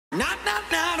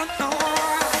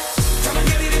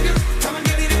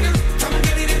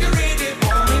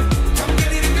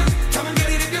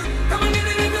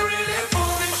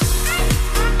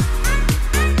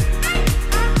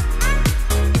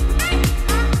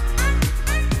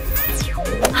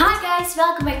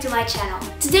welcome back to my channel.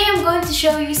 Today I'm going to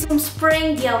show you some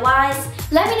spring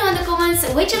DIYs. Let me know in the comments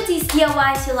which of these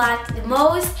DIYs you liked the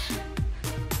most.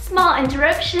 Small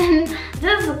interruption,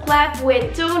 this is a collab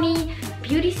with Tony,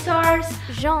 Beauty Stars,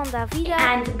 Jean Davida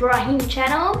and Brahim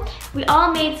channel. We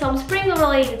all made some spring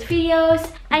related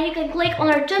videos and you can click on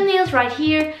our thumbnails right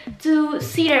here to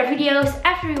see their videos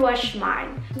after you watch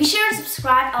mine. Be sure to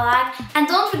subscribe, like, and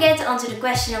don't forget to answer the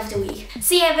question of the week.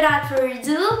 So yeah, without further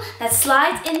ado, let's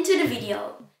slide into the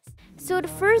video. So the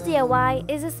first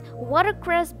DIY is this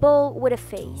watercress bowl with a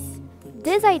face.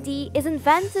 This idea is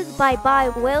invented by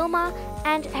Wilma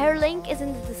and her link is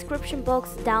in the description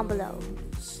box down below.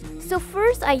 So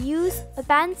first I use a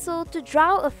pencil to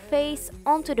draw a face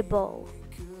onto the bowl.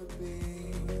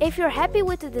 If you're happy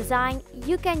with the design,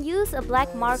 you can use a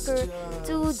black marker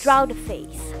to draw the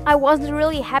face. I wasn't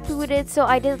really happy with it, so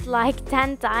I did it like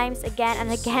 10 times again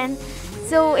and again.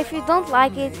 So if you don't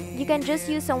like it, you can just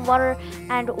use some water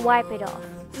and wipe it off.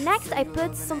 Next I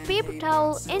put some paper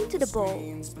towel into the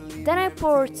bowl. Then I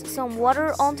poured some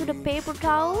water onto the paper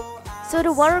towel, so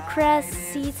the watercress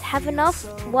seeds have enough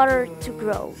water to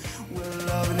grow.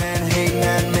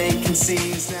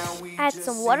 Add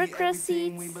some watercress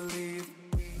seeds.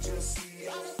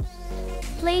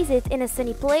 Place it in a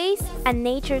sunny place and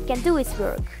nature can do its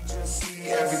work.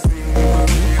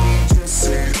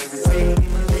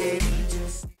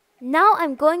 Now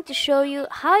I'm going to show you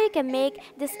how you can make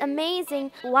this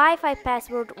amazing Wi-Fi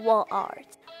password wall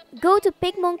art. Go to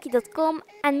picmonkey.com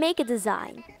and make a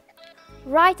design.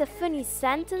 Write a funny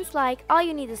sentence like all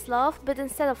you need is love, but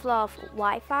instead of love,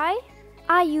 Wi-Fi.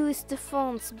 I used the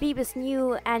fonts Beebus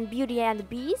New and Beauty and the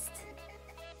Beast.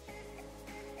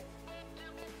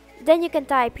 Then you can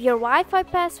type your Wi-Fi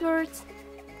password.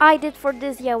 I did for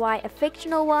this DIY a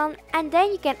fictional one, and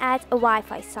then you can add a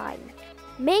Wi-Fi sign.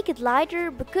 Make it lighter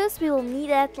because we will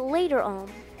need that later on.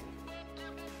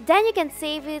 Then you can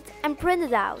save it and print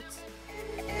it out.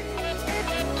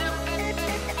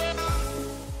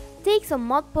 Take some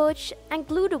Mod Podge and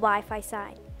glue the Wi-Fi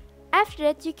sign. After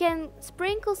that you can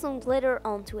sprinkle some glitter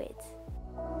onto it.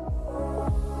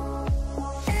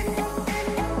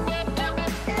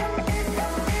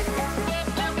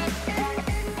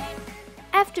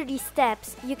 After these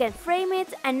steps you can frame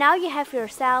it and now you have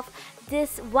yourself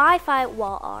this Wi-Fi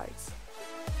wall art.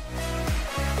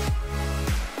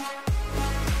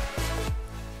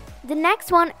 The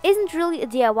next one isn't really a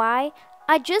DIY.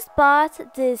 I just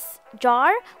bought this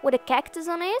jar with a cactus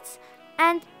on it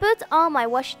and put all my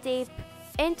washi tape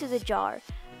into the jar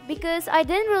because I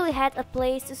didn't really have a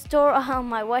place to store all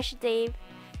my washi tape.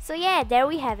 So yeah, there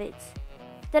we have it.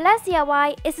 The last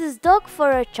DIY is this dog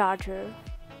for a charger.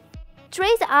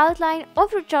 Trace the outline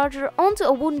of your charger onto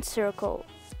a wooden circle.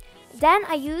 Then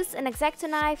I used an X-Acto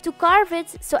knife to carve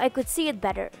it so I could see it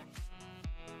better.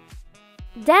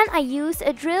 Then I used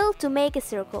a drill to make a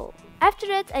circle. After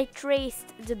that I traced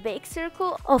the big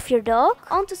circle of your dog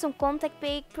onto some contact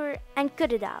paper and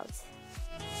cut it out.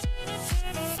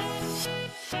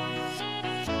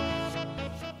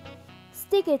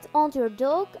 Stick it onto your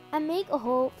dog and make a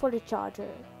hole for the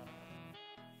charger.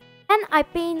 And I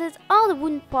painted all the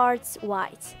wooden parts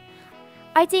white.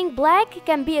 I think black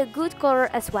can be a good color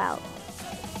as well.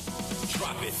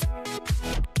 Drop it.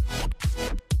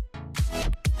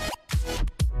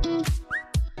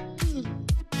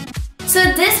 So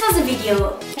this was the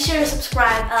video. Be sure to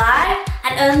subscribe, like,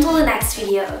 and until the next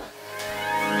video.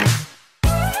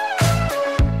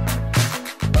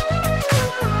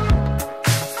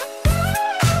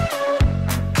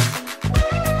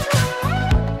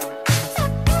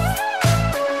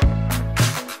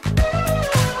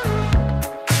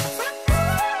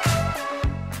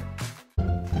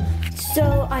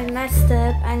 So I messed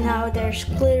up and now there's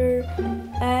glitter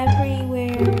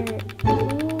everywhere.